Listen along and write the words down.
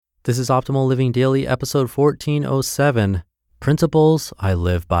This is Optimal Living Daily, episode 1407, Principles I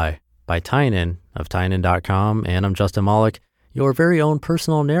Live by Tynan of Tynan.com. And I'm Justin Malik, your very own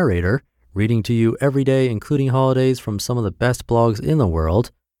personal narrator, reading to you every day, including holidays, from some of the best blogs in the world.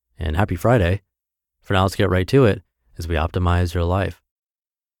 And happy Friday. For now, let's get right to it as we optimize your life.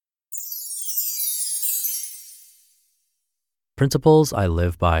 Principles I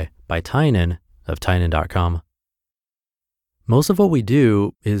Live by Tynan of Tynan.com. Most of what we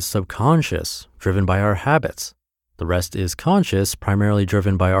do is subconscious, driven by our habits. The rest is conscious, primarily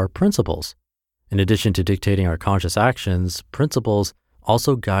driven by our principles. In addition to dictating our conscious actions, principles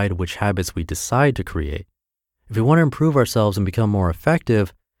also guide which habits we decide to create. If we want to improve ourselves and become more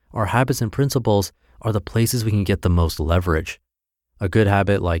effective, our habits and principles are the places we can get the most leverage. A good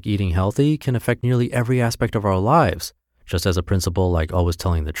habit like eating healthy can affect nearly every aspect of our lives, just as a principle like always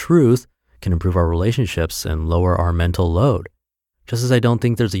telling the truth can improve our relationships and lower our mental load. Just as I don't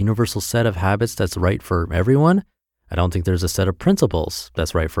think there's a universal set of habits that's right for everyone, I don't think there's a set of principles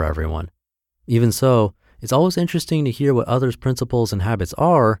that's right for everyone. Even so, it's always interesting to hear what others' principles and habits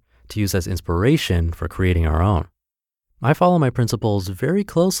are to use as inspiration for creating our own. I follow my principles very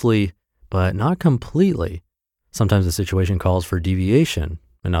closely, but not completely. Sometimes the situation calls for deviation,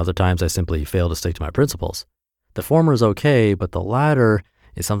 and other times I simply fail to stick to my principles. The former is okay, but the latter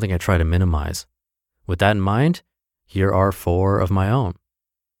is something I try to minimize. With that in mind, here are 4 of my own.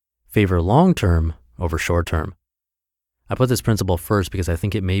 Favor long-term over short-term. I put this principle first because I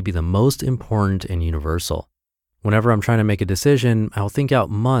think it may be the most important and universal. Whenever I'm trying to make a decision, I'll think out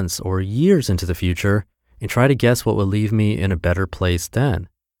months or years into the future and try to guess what will leave me in a better place then.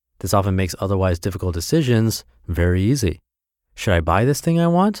 This often makes otherwise difficult decisions very easy. Should I buy this thing I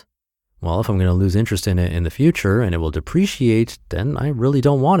want? Well, if I'm going to lose interest in it in the future and it will depreciate, then I really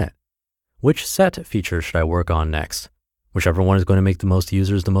don't want it. Which set feature should I work on next? Whichever one is going to make the most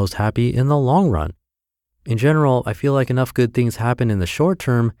users the most happy in the long run. In general, I feel like enough good things happen in the short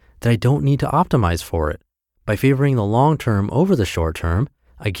term that I don't need to optimize for it. By favoring the long term over the short term,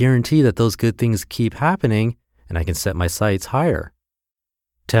 I guarantee that those good things keep happening and I can set my sights higher.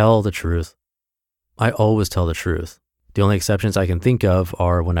 Tell the truth. I always tell the truth. The only exceptions I can think of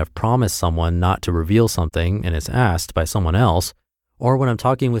are when I've promised someone not to reveal something and it's asked by someone else, or when I'm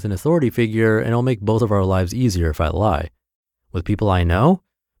talking with an authority figure and it'll make both of our lives easier if I lie. With people I know,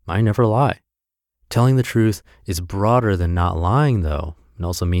 I never lie. Telling the truth is broader than not lying though. It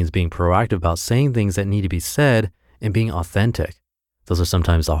also means being proactive about saying things that need to be said and being authentic. Those are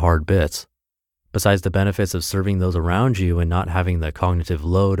sometimes the hard bits. Besides the benefits of serving those around you and not having the cognitive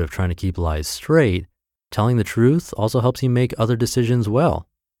load of trying to keep lies straight, telling the truth also helps you make other decisions well.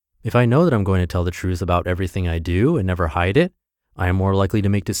 If I know that I'm going to tell the truth about everything I do and never hide it, I am more likely to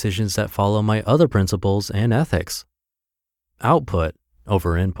make decisions that follow my other principles and ethics. Output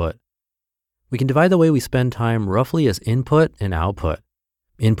over input. We can divide the way we spend time roughly as input and output.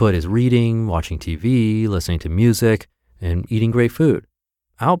 Input is reading, watching TV, listening to music, and eating great food.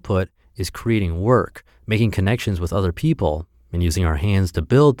 Output is creating work, making connections with other people, and using our hands to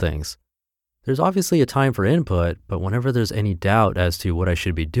build things. There's obviously a time for input, but whenever there's any doubt as to what I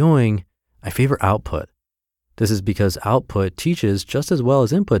should be doing, I favor output. This is because output teaches just as well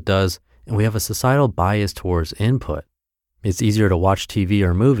as input does, and we have a societal bias towards input. It's easier to watch TV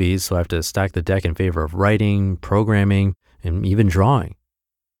or movies, so I have to stack the deck in favor of writing, programming, and even drawing.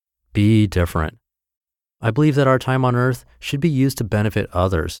 Be different. I believe that our time on Earth should be used to benefit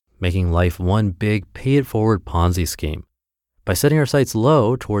others, making life one big pay-it-forward Ponzi scheme. By setting our sights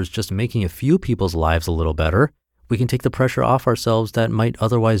low towards just making a few people's lives a little better, we can take the pressure off ourselves that might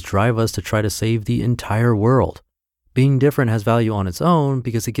otherwise drive us to try to save the entire world. Being different has value on its own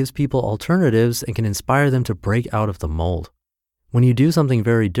because it gives people alternatives and can inspire them to break out of the mold. When you do something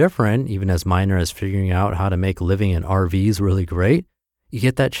very different, even as minor as figuring out how to make living in RVs really great, you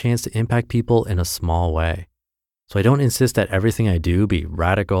get that chance to impact people in a small way. So I don't insist that everything I do be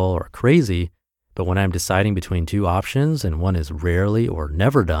radical or crazy, but when I'm deciding between 2 options and one is rarely or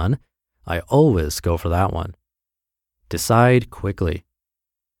never done, I always go for that one. Decide quickly.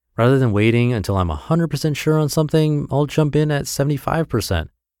 Rather than waiting until I'm 100% sure on something, I'll jump in at 75%.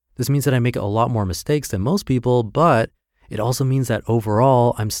 This means that I make a lot more mistakes than most people, but it also means that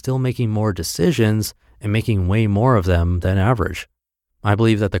overall, I'm still making more decisions and making way more of them than average. I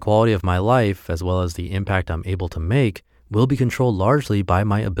believe that the quality of my life, as well as the impact I'm able to make, will be controlled largely by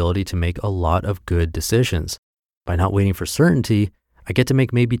my ability to make a lot of good decisions. By not waiting for certainty, I get to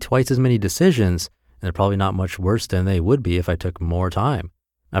make maybe twice as many decisions, and they're probably not much worse than they would be if I took more time.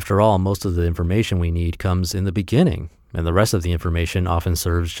 After all, most of the information we need comes in the beginning, and the rest of the information often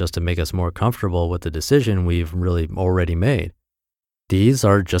serves just to make us more comfortable with the decision we've really already made. These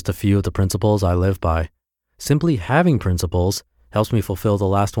are just a few of the principles I live by. Simply having principles helps me fulfill the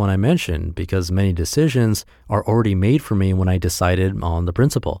last one I mentioned because many decisions are already made for me when I decided on the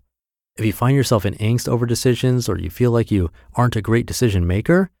principle. If you find yourself in angst over decisions or you feel like you aren't a great decision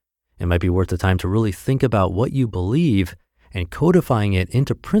maker, it might be worth the time to really think about what you believe and codifying it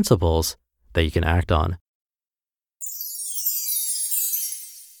into principles that you can act on.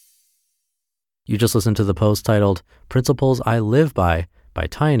 You just listened to the post titled Principles I Live by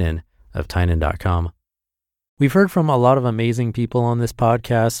Tynan of Tynan.com. We've heard from a lot of amazing people on this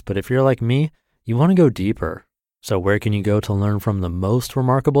podcast, but if you're like me, you want to go deeper. So where can you go to learn from the most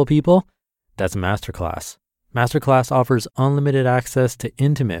remarkable people? That's Masterclass. Masterclass offers unlimited access to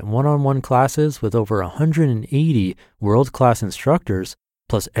intimate one-on-one classes with over 180 world-class instructors,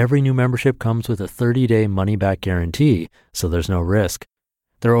 plus every new membership comes with a 30-day money-back guarantee, so there's no risk.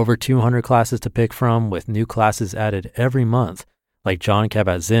 There are over 200 classes to pick from, with new classes added every month, like Jon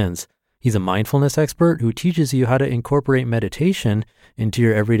Kabat-Zinn's. He's a mindfulness expert who teaches you how to incorporate meditation into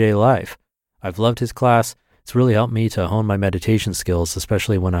your everyday life. I've loved his class. It's really helped me to hone my meditation skills,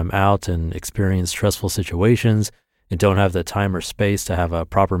 especially when I'm out and experience stressful situations and don't have the time or space to have a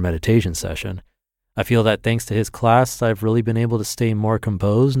proper meditation session. I feel that thanks to his class, I've really been able to stay more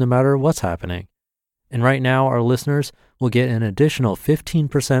composed no matter what's happening. And right now, our listeners will get an additional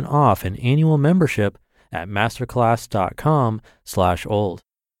 15% off an annual membership at masterclass.com/old.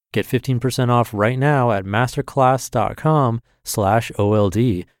 Get 15% off right now at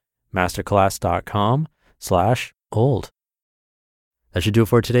masterclass.com/OLD, masterclass.com/old. That should do it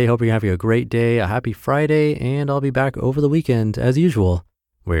for today. Hope you're having a great day, a happy Friday, and I'll be back over the weekend as usual,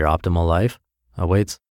 where your optimal life awaits.